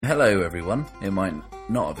Hello everyone, it might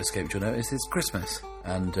not have escaped your notice, it's Christmas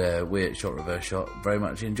and we at Shot Reverse Shot very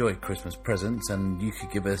much enjoy Christmas presents, and you could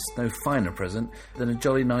give us no finer present than a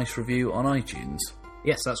jolly nice review on iTunes.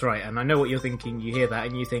 Yes, that's right, and I know what you're thinking. You hear that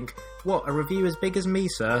and you think, what, a review as big as me,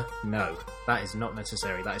 sir? No, that is not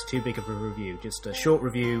necessary. That is too big of a review. Just a short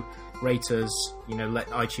review, rate us, let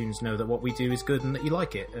iTunes know that what we do is good and that you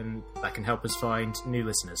like it, and that can help us find new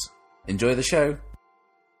listeners. Enjoy the show!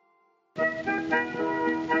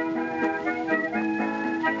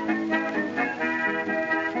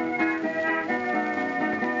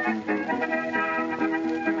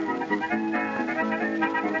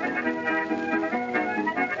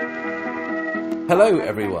 Hello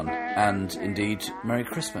everyone, and indeed, Merry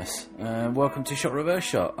Christmas. Welcome to Shot Reverse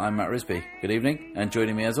Shot. I'm Matt Risby. Good evening, and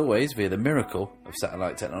joining me as always via the miracle of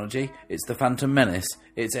satellite technology, it's the Phantom Menace.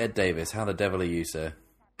 It's Ed Davis. How the devil are you, sir?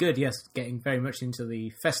 Good, yes. Getting very much into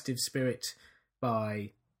the festive spirit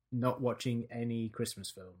by not watching any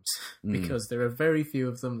Christmas films, because there are very few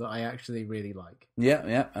of them that I actually really like.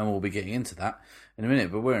 Yeah, and we'll be getting into that in a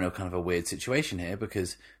minute, but we're in a kind of a weird situation here,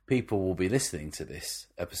 because people will be listening to this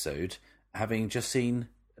episode having just seen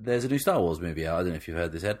there's a new Star Wars movie out. I don't know if you've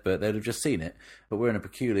heard this, Ed, but they'd have just seen it. But we're in a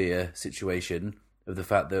peculiar situation of the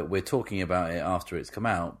fact that we're talking about it after it's come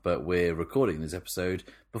out, but we're recording this episode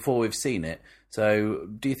before we've seen it. So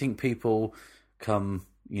do you think people come,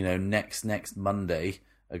 next Monday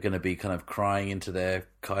are going to be kind of crying into their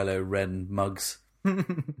Kylo Ren mugs?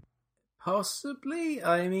 Possibly.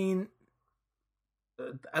 I mean,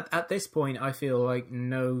 at this point, I feel like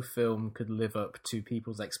no film could live up to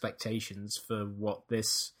people's expectations for what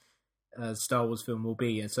this Star Wars film will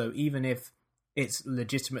be. And so even if it's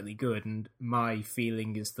legitimately good, and my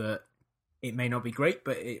feeling is that it may not be great,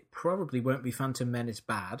 but it probably won't be Phantom Menace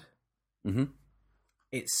bad,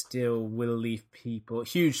 it still will leave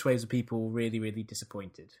huge swathes of people really, really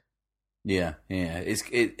disappointed. Yeah.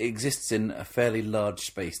 It exists in a fairly large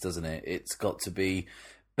space, doesn't it? It's got to be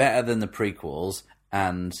better than the prequels,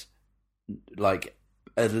 and like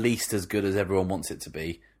at least as good as everyone wants it to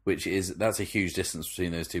be, that's a huge distance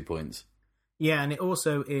between those 2 points. Yeah, and it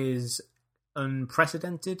also is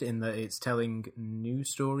unprecedented in that it's telling new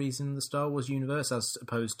stories in the Star Wars universe as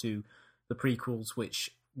opposed to the prequels, which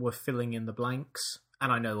were filling in the blanks.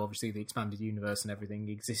 And I know obviously the expanded universe and everything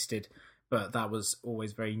existed, but that was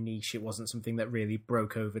always very niche. It wasn't something that really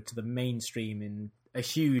broke over to the mainstream in a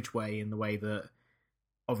huge way, in the way that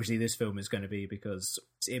obviously this film is going to be, because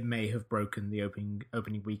it may have broken the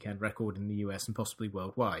opening weekend record in the US and possibly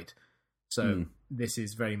worldwide. So this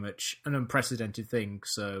is very much an unprecedented thing.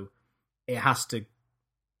 So it has to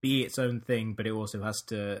be its own thing, but it also has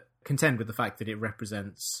to contend with the fact that it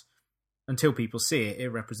represents, until people see it, it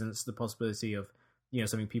represents the possibility of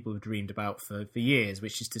something people have dreamed about for years,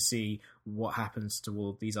 which is to see what happens to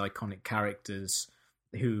all these iconic characters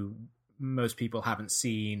who most people haven't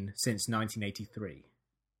seen since 1983.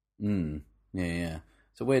 Yeah.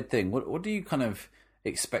 It's a weird thing. What do you kind of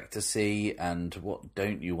expect to see, and what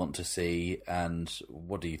don't you want to see, and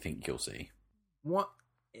what do you think you'll see?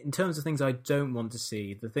 In terms of things I don't want to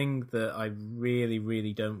see, the thing that I really,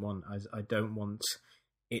 really don't want is I don't want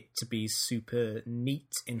it to be super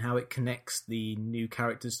neat in how it connects the new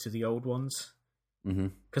characters to the old ones.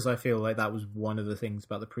 Because I feel like that was one of the things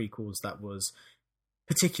about the prequels that was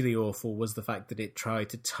particularly awful, was the fact that it tried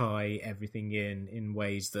to tie everything in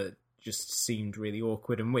ways that just seemed really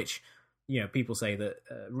awkward, and which, people say that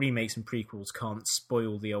remakes and prequels can't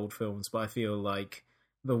spoil the old films, but I feel like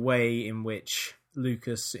the way in which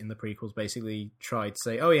Lucas in the prequels basically tried to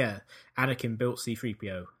say, oh yeah, Anakin built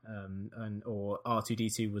C-3PO, or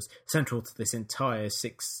R2-D2 was central to this entire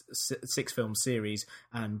six film series,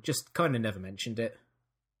 and just kind of never mentioned it.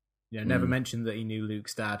 Never mentioned that he knew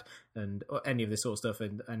Luke's dad and any of this sort of stuff,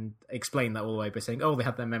 and explained that all the way by saying, oh, they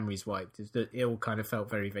had their memories wiped. It all kind of felt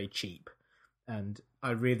very, very cheap. And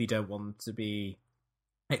I really don't want to be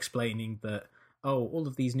explaining that, oh, all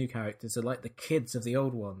of these new characters are like the kids of the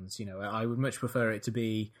old ones. I would much prefer it to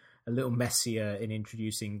be a little messier in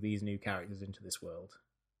introducing these new characters into this world.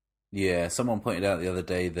 Yeah, someone pointed out the other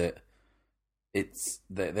day that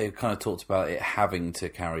they've kind of talked about it having to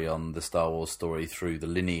carry on the Star Wars story through the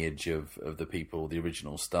lineage of the people, the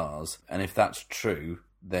original stars. And if that's true,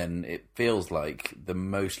 then it feels like the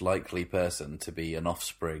most likely person to be an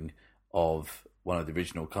offspring of one of the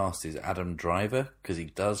original cast is Adam Driver, because he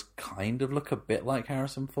does kind of look a bit like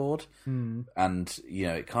Harrison Ford. And,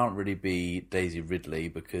 it can't really be Daisy Ridley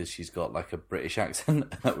because she's got like a British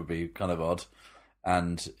accent. That would be kind of odd.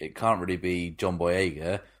 And it can't really be John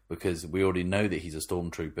Boyega, because we already know that he's a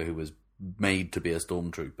stormtrooper who was made to be a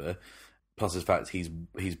stormtrooper. plus the fact he's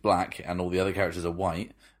black and all the other characters are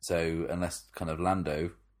white. So unless kind of Lando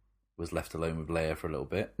was left alone with Leia for a little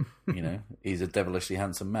bit, he's a devilishly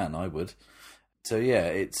handsome man. I would. So yeah,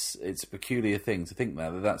 it's a peculiar thing to think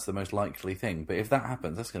that that's the most likely thing. But if that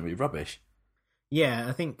happens, that's going to be rubbish. Yeah,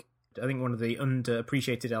 I think one of the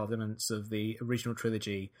underappreciated elements of the original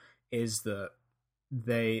trilogy is that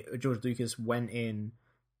George Lucas went in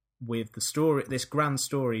with the story, this grand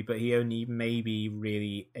story, but he only maybe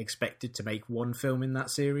really expected to make one film in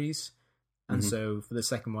that series. And so for the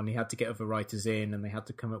second one, he had to get other writers in, and they had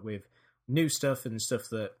to come up with new stuff and stuff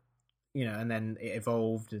that, and then it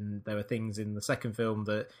evolved, and there were things in the second film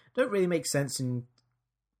that don't really make sense in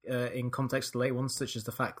context of the late ones, such as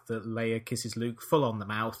the fact that Leia kisses Luke full on the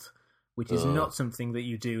mouth, which is not something that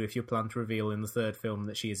you do if you plan to reveal in the third film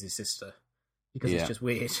that she is his sister, because it's just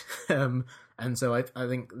weird. And so I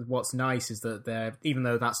think what's nice is that even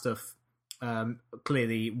though that stuff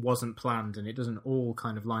clearly wasn't planned and it doesn't all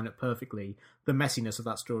kind of line up perfectly, the messiness of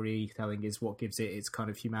that storytelling is what gives it its kind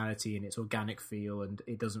of humanity and its organic feel, and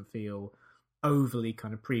it doesn't feel overly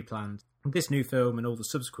kind of pre-planned. This new film and all the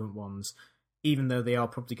subsequent ones, even though they are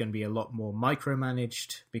probably going to be a lot more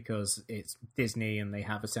micromanaged because it's Disney and they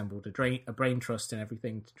have assembled a brain trust and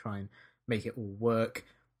everything to try and make it all work,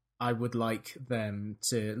 I would like them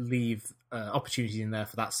to leave opportunities in there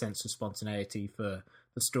for that sense of spontaneity, for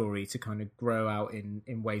the story to kind of grow out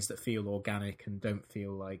in ways that feel organic and don't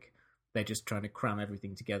feel like they're just trying to cram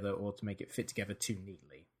everything together or to make it fit together too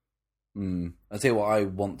neatly. I'll tell you what I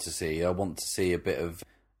want to see. I want to see a bit of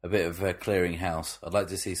a clearing house. I'd like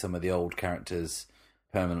to see some of the old characters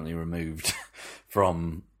permanently removed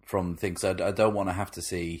from things. I don't want to have to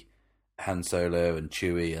see Han Solo and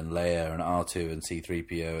Chewie and Leia and R2 and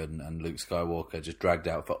C-3PO and Luke Skywalker just dragged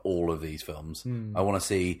out for all of these films. I want to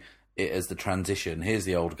see it as the transition. Here's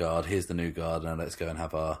the old guard, here's the new guard, and let's go and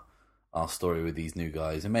have our story with these new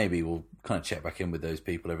guys. And maybe we'll kind of check back in with those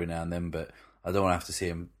people every now and then, but I don't want to have to see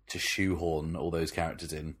them to shoehorn all those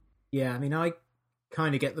characters in. Yeah, I mean, I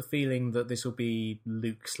kind of get the feeling that this will be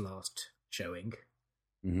Luke's last showing.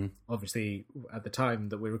 Obviously, at the time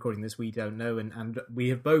that we're recording this, we don't know, and we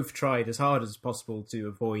have both tried as hard as possible to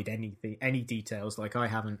avoid any details. Like, I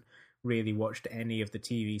haven't really watched any of the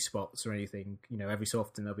TV spots or anything. Every so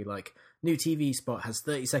often they'll be like, new TV spot has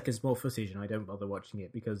 30 seconds more footage, and I don't bother watching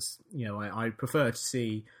it because, I prefer to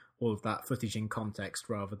see all of that footage in context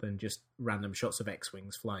rather than just random shots of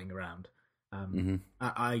X-Wings flying around.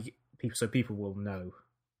 People will know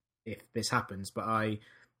if this happens, but I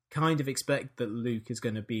kind of expect that Luke is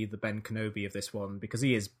going to be the Ben Kenobi of this one, because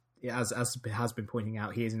he is, as has been pointing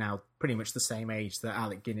out, he is now pretty much the same age that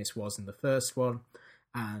Alec Guinness was in the first one,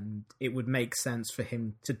 and it would make sense for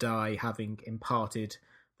him to die having imparted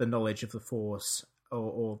the knowledge of the Force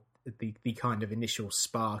or the kind of initial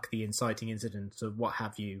spark, the inciting incident of what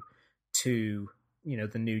have you, to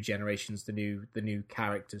the new generations, the new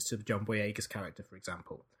characters, to John Boyega's character, for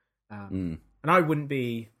example. And I wouldn't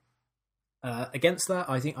be against that.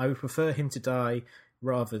 I think I would prefer him to die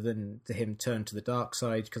rather than to him turn to the dark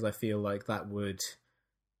side, because I feel like that would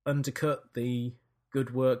undercut the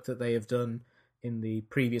good work that they have done in the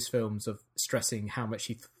previous films of stressing how much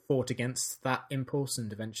he fought against that impulse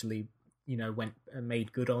and eventually, went and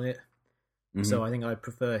made good on it. So I think I'd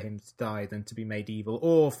prefer him to die than to be made evil,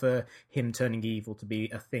 or for him turning evil to be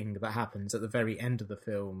a thing that happens at the very end of the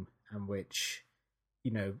film, and which,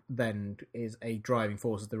 then is a driving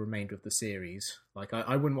force of the remainder of the series. Like,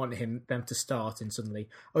 I wouldn't want them to start and suddenly,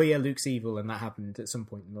 oh yeah, Luke's evil, and that happened at some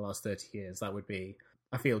point in the last 30 years. That would be,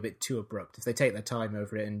 I feel, a bit too abrupt. If they take their time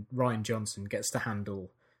over it and Rian Johnson gets to handle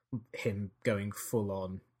him going full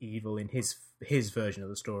on evil in his version of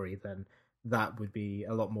the story, then that would be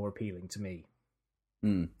a lot more appealing to me.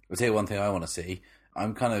 I'll tell you one thing I want to see.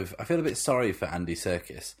 I feel a bit sorry for Andy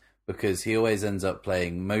Serkis, because he always ends up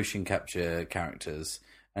playing motion capture characters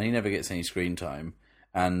and he never gets any screen time.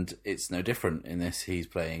 And it's no different in this. He's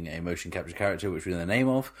playing a motion capture character, which we know the name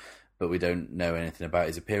of, but we don't know anything about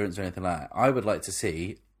his appearance or anything like that. I would like to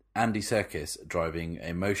see Andy Serkis driving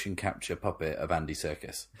a motion capture puppet of Andy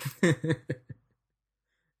Serkis.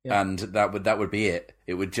 Yeah. And that would be it.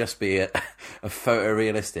 It would just be a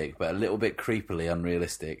photorealistic, but a little bit creepily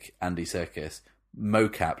unrealistic Andy Serkis,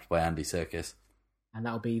 mo-capped by Andy Serkis. And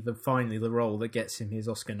that'll be finally the role that gets him his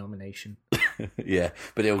Oscar nomination. Yeah,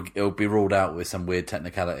 but it'll be ruled out with some weird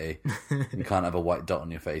technicality. You can't have a white dot on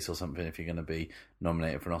your face or something if you're going to be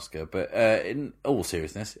nominated for an Oscar. But in all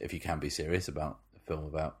seriousness, if you can be serious about a film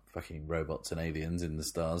about fucking robots and aliens in the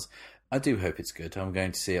stars, I do hope it's good. I'm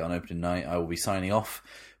going to see it on opening night. I will be signing off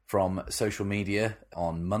from social media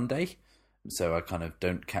on Monday. so I kind of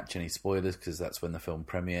don't catch any spoilers because that's when the film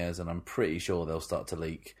premieres, and I'm pretty sure they'll start to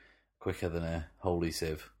leak quicker than a holy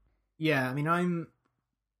sieve. Yeah, I mean,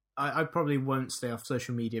 I probably won't stay off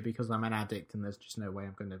social media because I'm an addict and there's just no way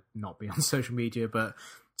I'm going to not be on social media. But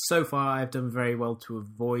so far, I've done very well to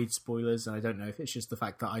avoid spoilers. And I don't know if it's just the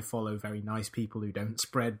fact that I follow very nice people who don't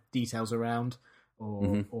spread details around,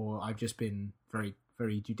 or I've just been very,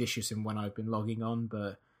 very judicious in when I've been logging on.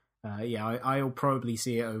 But I'll probably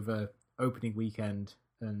see it over opening weekend,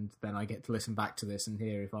 and then I get to listen back to this and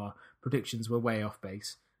hear if our predictions were way off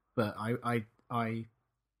base. But I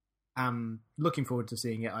am looking forward to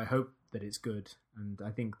seeing it. I hope that it's good, and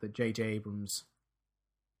I think that J.J. Abrams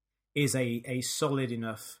is a solid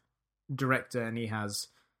enough director, and he has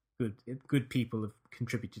good people have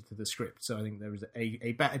contributed to the script. So I think there is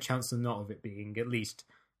a better chance than not of it being at least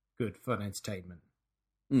good fun entertainment.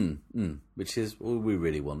 Which is all we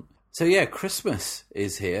really want. So yeah, Christmas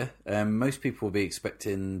is here. Most people will be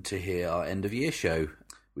expecting to hear our end of year show,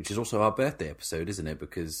 which is also our birthday episode, isn't it?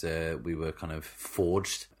 Because we were kind of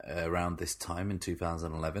forged around this time in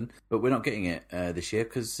 2011. But we're not getting it this year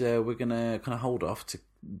because we're going to kind of hold off to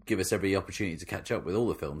give us every opportunity to catch up with all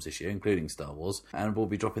the films this year, including Star Wars. And we'll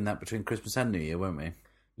be dropping that between Christmas and New Year, won't we?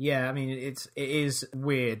 Yeah, I mean, it is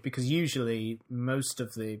weird because usually most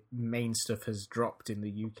of the main stuff has dropped in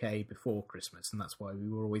the UK before Christmas. And that's why we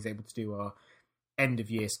were always able to do our end of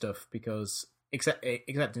year stuff because... Except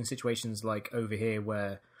in situations like over here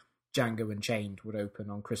where Django Unchained would open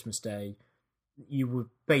on Christmas Day, you would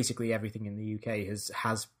basically everything in the UK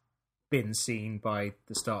has been seen by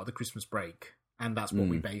the start of the Christmas break, and that's what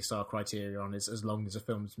we base our criteria on. Is as long as a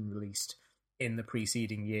film's been released in the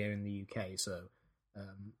preceding year in the UK. So,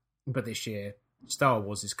 but this year Star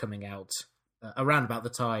Wars is coming out around about the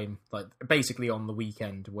time, like basically on the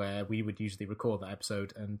weekend where we would usually record that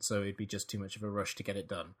episode, and so it'd be just too much of a rush to get it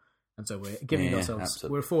done. And so we're giving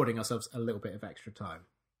we're affording ourselves a little bit of extra time.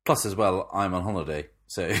 Plus, as well, I'm on holiday,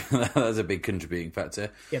 so that's a big contributing factor.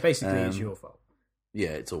 Yeah, basically, it's your fault.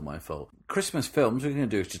 Yeah, it's all my fault. Christmas films, we're going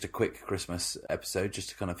to do just a quick Christmas episode just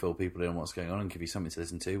to kind of fill people in on what's going on and give you something to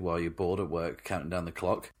listen to while you're bored at work, counting down the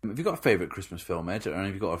clock. Have you got a favourite Christmas film, Ed? Or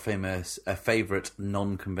have you got a favourite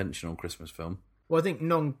non-conventional Christmas film? Well, I think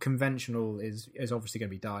non-conventional is obviously going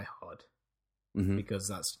to be Die Hard. Because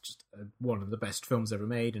that's just one of the best films ever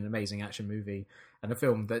made, an amazing action movie, and a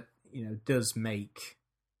film that does make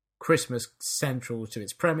Christmas central to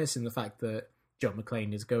its premise in the fact that John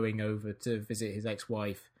McClane is going over to visit his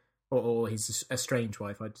ex-wife or his estranged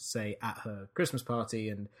wife, I'd say, at her Christmas party,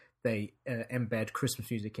 and they embed Christmas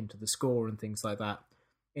music into the score and things like that.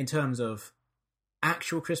 In terms of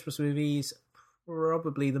actual Christmas movies,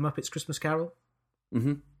 probably The Muppets Christmas Carol.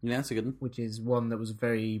 Yeah, that's a good one. Which is one that was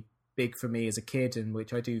very big for me as a kid, and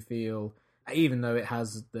which I do feel, even though it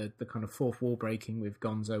has the kind of fourth wall breaking with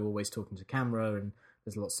Gonzo always talking to camera, and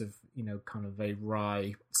there's lots of kind of very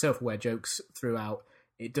wry self-aware jokes throughout,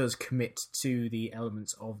 it does commit to the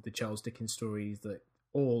elements of the Charles Dickens stories that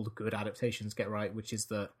all good adaptations get right, which is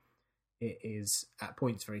that it is at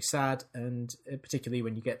points very sad, and particularly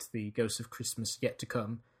when you get to the Ghosts of Christmas Yet to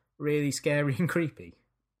Come, really scary and creepy.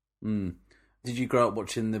 Did you grow up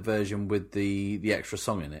watching the version with the extra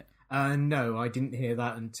song in it? No, I didn't hear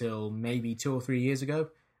that until maybe 2 or 3 years ago,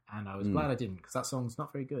 and I was glad I didn't, because that song's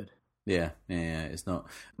not very good. Yeah, it's not.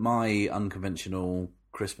 My unconventional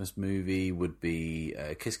Christmas movie would be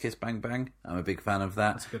Kiss Kiss Bang Bang. I'm a big fan of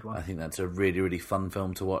that. That's a good one. I think that's a really, really fun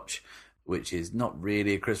film to watch, which is not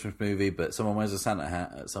really a Christmas movie, but someone wears a Santa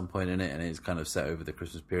hat at some point in it, and it's kind of set over the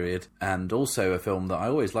Christmas period. And also a film that I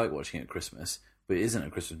always like watching at Christmas, but it isn't a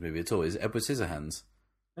Christmas movie at all, is Edward Scissorhands.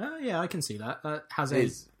 Yeah, I can see that. That has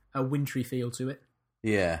a wintry feel to it.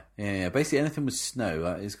 Yeah. Basically, anything with snow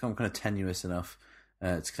is kind of tenuous enough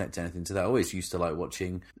to connect anything to that. I always used to like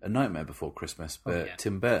watching A Nightmare Before Christmas, but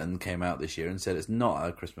Tim Burton came out this year and said it's not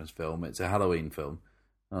a Christmas film, it's a Halloween film.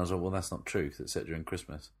 And I was like, well, that's not true, 'cause it's set during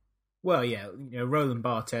Christmas. Well, yeah, Roland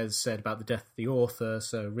Barthes said about the death of the author,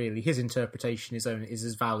 so really his interpretation is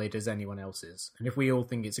as valid as anyone else's. And if we all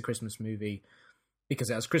think it's a Christmas movie because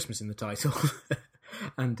it has Christmas in the title,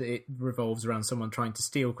 and it revolves around someone trying to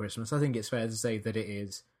steal Christmas, I think it's fair to say that it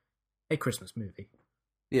is a Christmas movie.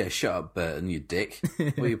 Yeah, shut up, Burton, you dick.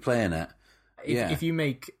 What are you playing at? If you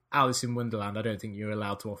make Alice in Wonderland, I don't think you're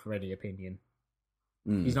allowed to offer any opinion.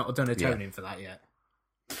 He's not done a tone-in for that yet.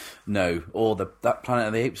 No, or that Planet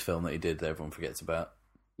of the Apes film that he did that everyone forgets about.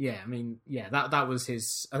 Yeah, I mean, that was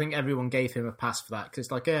his... I think everyone gave him a pass for that, because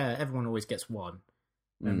it's like, everyone always gets one.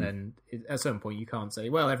 And then at some point you can't say,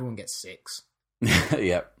 well, everyone gets 6.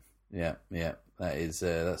 Yeah,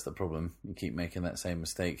 That's the problem. You keep making that same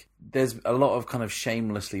mistake. There's a lot of kind of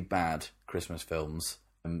shamelessly bad Christmas films,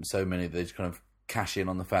 and so many they just kind of cash in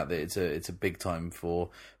on the fact that it's a big time for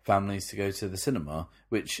families to go to the cinema,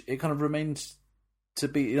 which it kind of remains to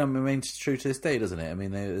be, remains true to this day, doesn't it? I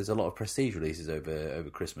mean, there's a lot of prestige releases over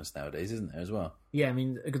Christmas nowadays, isn't there, as well? Yeah, I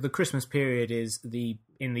mean, the Christmas period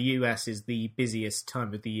in the US is the busiest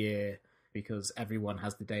time of the year because everyone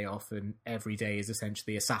has the day off and every day is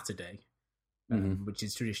essentially a Saturday. Which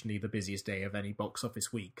is traditionally the busiest day of any box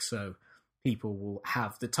office week. So people will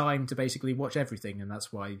have the time to basically watch everything, and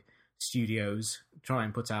that's why studios try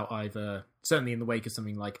and put out either, certainly in the wake of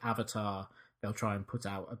something like Avatar, they'll try and put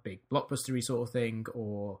out a big blockbustery sort of thing,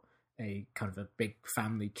 or a kind of a big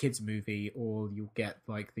family kids movie, or you'll get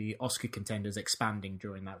like the Oscar contenders expanding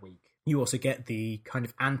during that week. You also get the kind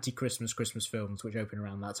of anti-Christmas Christmas films, which open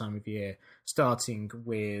around that time of year, starting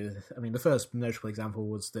with, I mean, the first notable example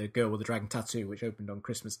was The Girl with the Dragon Tattoo, which opened on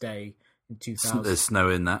Christmas Day in 2000. There's snow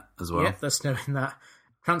in that as well. Yeah, there's snow in that.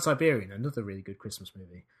 Trans-Siberian, another really good Christmas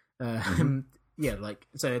movie. Yeah, like,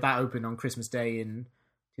 so that opened on Christmas Day in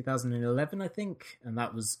 2011, I think, and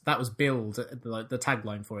that was billed, like the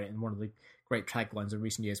tagline for it, and one of the great taglines of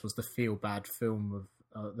recent years was the feel bad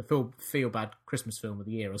Christmas film of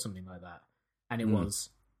the year or something like that. And it was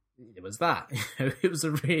that. It was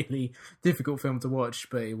a really difficult film to watch,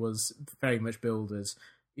 but it was very much billed as,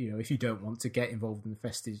 if you don't want to get involved in the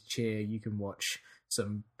festive cheer, you can watch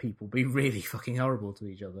some people be really fucking horrible to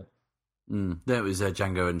each other. There was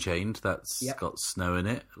Django Unchained. That's got snow in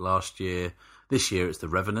it. This year it's The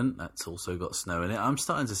Revenant. That's also got snow in it. I'm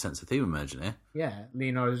starting to sense a theme emerging here. Yeah,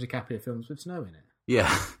 Leonardo DiCaprio films with snow in it. Yeah,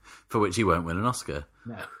 for which he won't win an Oscar.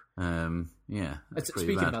 No. Yeah.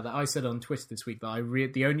 Speaking about that, I said on Twitter this week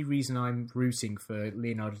that the only reason I'm rooting for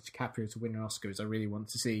Leonardo DiCaprio to win an Oscar is I really want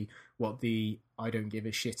to see what the I don't give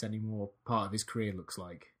a shit anymore part of his career looks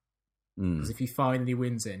like. Because if he finally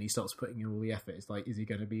wins it and he starts putting in all the effort, it's like, is he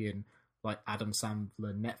going to be in like Adam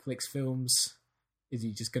Sandler Netflix films? Is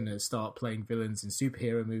he just going to start playing villains in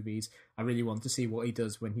superhero movies? I really want to see what he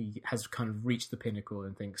does when he has kind of reached the pinnacle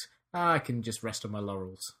and thinks, I can just rest on my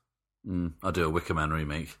laurels. I'll do a Wicker Man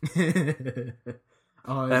remake. That's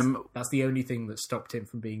the only thing that stopped him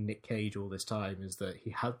from being Nick Cage all this time, is that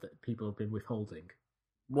people have been withholding.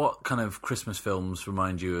 What kind of Christmas films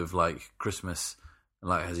remind you of like Christmas,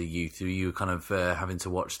 like as a youth? Are you kind of having to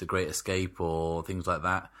watch The Great Escape or things like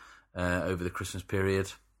that over the Christmas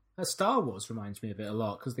period? Star Wars reminds me of it a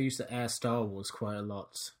lot, because they used to air Star Wars quite a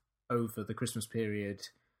lot over the Christmas period.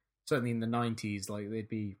 Certainly in the 90s, like it'd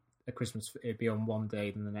be on one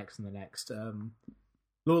day, then the next and the next.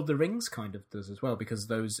 Lord of the Rings kind of does as well, because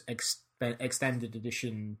those extended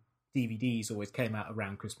edition DVDs always came out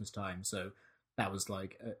around Christmas time, so that was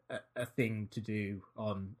like a thing to do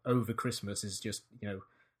over Christmas, is just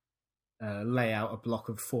lay out a block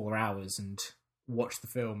of 4 hours and watch the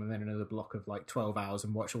film, and then another block of like 12 hours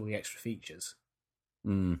and watch all the extra features.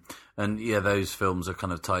 And yeah, those films are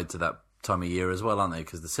kind of tied to that time of year as well, aren't they?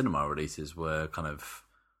 Because the cinema releases were kind of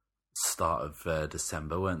start of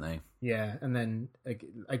December, weren't they? Yeah, and then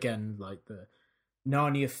again, like the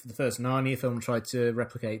first Narnia film tried to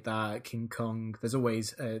replicate that. King Kong. There's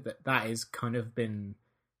always that is kind of been,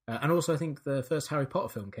 and also I think the first Harry Potter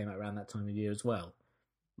film came out around that time of year as well.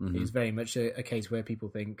 It's very much a case where people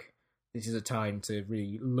think this is a time to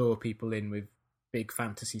really lure people in with big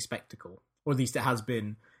fantasy spectacle, or at least it has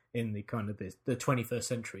been in the kind of the 21st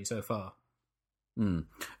century so far.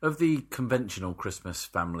 Of the conventional Christmas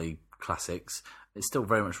family classics, it's still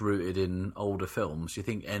very much rooted in older films. Do you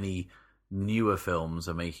think any newer films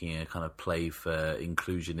are making a kind of play for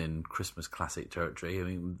inclusion in Christmas classic territory? I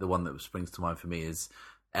mean, the one that springs to mind for me is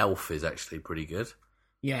Elf is actually pretty good.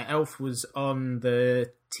 Yeah, Elf was on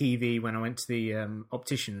the TV when I went to the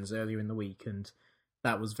opticians earlier in the week, and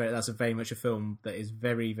that's very much a film that is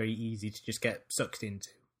very, very easy to just get sucked into,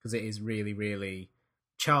 because it is really, really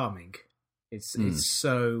charming. It's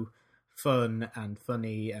so fun and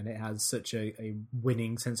funny, and it has such a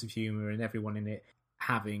winning sense of humour, and everyone in it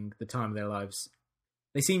having the time of their lives.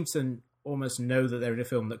 They seem to almost know that they're in a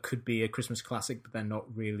film that could be a Christmas classic, but they're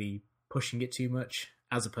not really pushing it too much,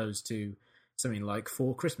 as opposed to something like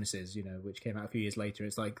Four Christmases, which came out a few years later.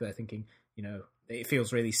 It's like they're thinking, it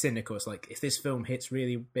feels really cynical. It's like, if this film hits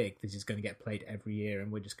really big, this is going to get played every year,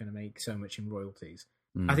 and we're just going to make so much in royalties.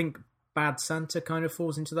 I think Bad Santa kind of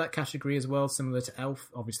falls into that category as well, similar to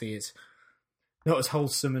Elf. Obviously, it's not as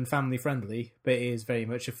wholesome and family-friendly, but it is very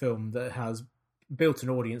much a film that has built an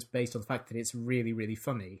audience based on the fact that it's really, really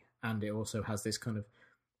funny, and it also has this kind of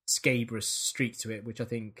scabrous streak to it, which I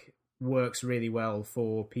think works really well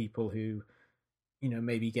for people who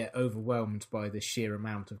maybe get overwhelmed by the sheer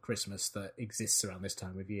amount of Christmas that exists around this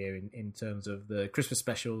time of year in terms of the Christmas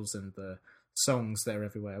specials and the songs that are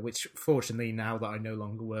everywhere, which fortunately now that I no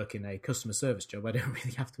longer work in a customer service job, I don't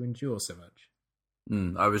really have to endure so much.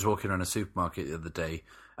 I was walking around a supermarket the other day,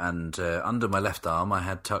 and under my left arm I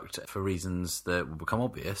had tucked, for reasons that will become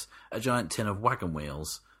obvious, a giant tin of wagon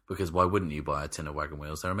wheels. Because why wouldn't you buy a tin of wagon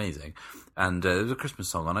wheels? They're amazing. And there was a Christmas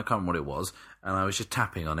song on, I can't remember what it was, and I was just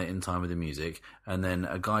tapping on it in time with the music, and then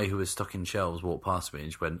a guy who was stuck in shelves walked past me and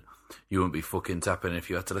just went, "You wouldn't be fucking tapping if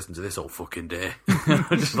you had to listen to this all fucking day."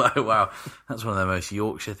 I'm just like, wow, that's one of the most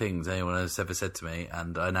Yorkshire things anyone has ever said to me,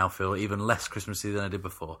 and I now feel even less Christmassy than I did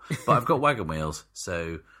before. But I've got wagon wheels,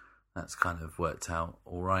 so that's kind of worked out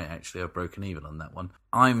all right, actually. I've broken even on that one.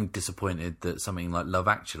 I'm disappointed that something like Love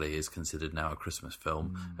Actually is considered now a Christmas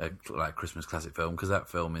film, like a Christmas classic film, because that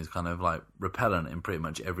film is kind of like repellent in pretty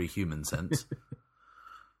much every human sense.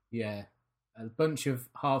 Yeah. A bunch of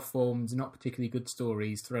half-formed, not particularly good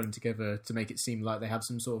stories thrown together to make it seem like they have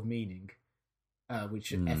some sort of meaning,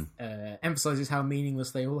 which emphasises how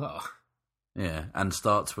meaningless they all are. Yeah, and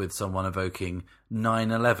starts with someone evoking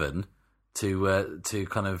 9/11 to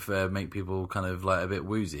kind of make people kind of like a bit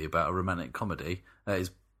woozy about a romantic comedy. That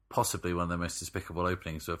is possibly one of the most despicable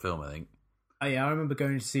openings to a film, I think. Oh, yeah, I remember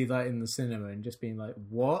going to see that in the cinema and just being like,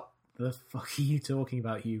 what the fuck are you talking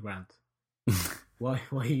about, Hugh Grant? Why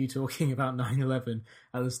are you talking about 9/11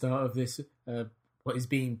 at the start of this, what is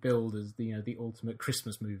being billed as the ultimate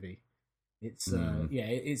Christmas movie? It's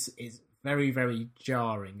it's very, very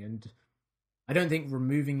jarring, and I don't think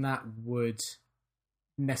removing that would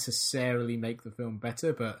necessarily make the film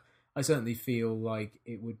better, but I certainly feel like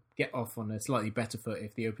it would get off on a slightly better foot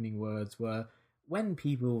if the opening words were, when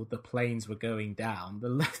the planes were going down,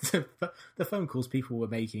 the phone calls people were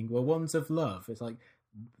making were ones of love. It's like,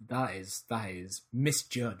 that is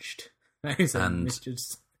misjudged. That is a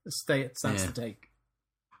misjudged stance to take.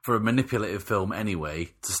 For a manipulative film anyway,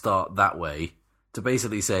 to start that way, to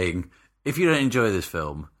basically saying, if you don't enjoy this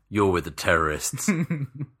film, you're with the terrorists.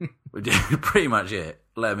 Pretty much it.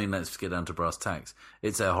 Let's get down to brass tacks.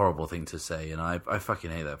 It's a horrible thing to say, and I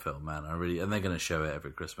fucking hate that film, man. And they're going to show it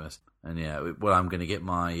every Christmas. And yeah, well, I'm going to get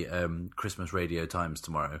my Christmas Radio Times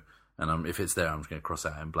tomorrow, and if it's there, I'm just going to cross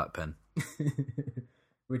out in black pen.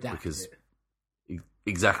 Redact it.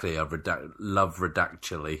 Exactly, I love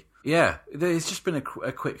Redactually. Yeah, it's just been a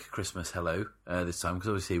quick Christmas hello this time, because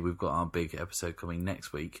obviously we've got our big episode coming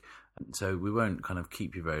next week, so we won't kind of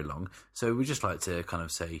keep you very long. So we'd just like to kind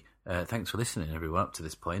of say thanks for listening, everyone, up to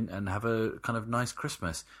this point, and have a kind of nice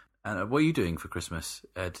Christmas. And what are you doing for Christmas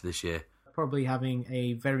to this year? Probably having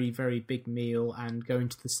a very, very big meal and going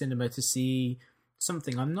to the cinema to see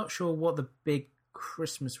something. I'm not sure what the big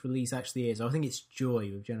Christmas release actually is. I think it's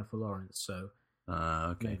Joy with Jennifer Lawrence, so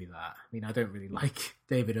okay. Maybe that. I mean, I don't really like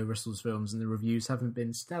David O. Russell's films, and the reviews haven't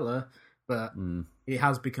been stellar, but it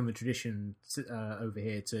has become a tradition over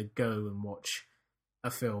here to go and watch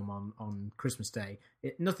a film on Christmas Day.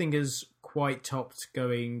 Nothing has quite topped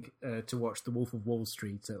going to watch The Wolf of Wall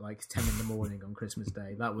Street at like 10 in the morning on Christmas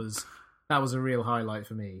Day. That was a real highlight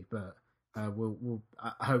for me, but we'll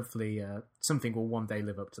hopefully something will one day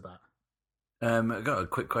live up to that. I've got a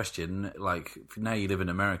quick question. Like, now you live in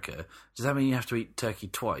America, does that mean you have to eat turkey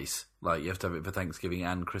twice? Like, you have to have it for Thanksgiving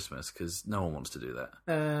and Christmas? Because no one wants to do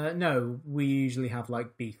that. No, we usually have,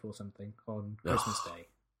 like, beef or something on Christmas Day.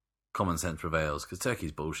 Common sense prevails, because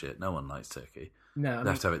turkey's bullshit. No one likes turkey. No,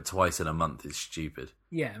 have to have it twice in a month is stupid.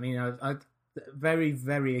 Yeah, I mean, I very,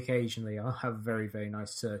 very occasionally I'll have very, very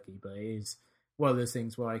nice turkey, but it is one of those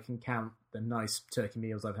things where I can count the nice turkey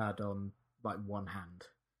meals I've had on, like, one hand.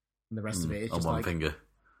 And the rest of it is just on one like, finger.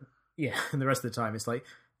 Yeah, and the rest of the time it's like,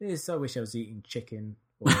 I wish I was eating chicken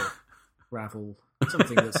or gravel,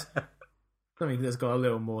 something that's got a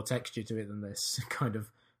little more texture to it than this kind of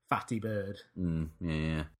fatty bird.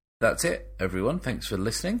 Yeah. That's it, everyone. Thanks for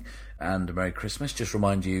listening, and Merry Christmas. Just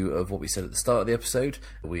remind you of what we said at the start of the episode.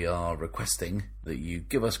 We are requesting that you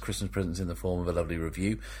give us Christmas presents in the form of a lovely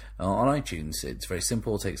review on iTunes. It's very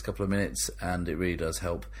simple, it takes a couple of minutes, and it really does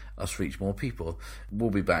help us reach more people.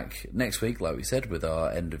 We'll be back next week, like we said, with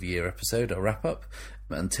our end-of-year episode, our wrap-up.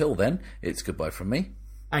 Until then, it's goodbye from me.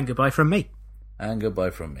 And goodbye from me. And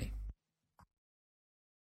goodbye from me.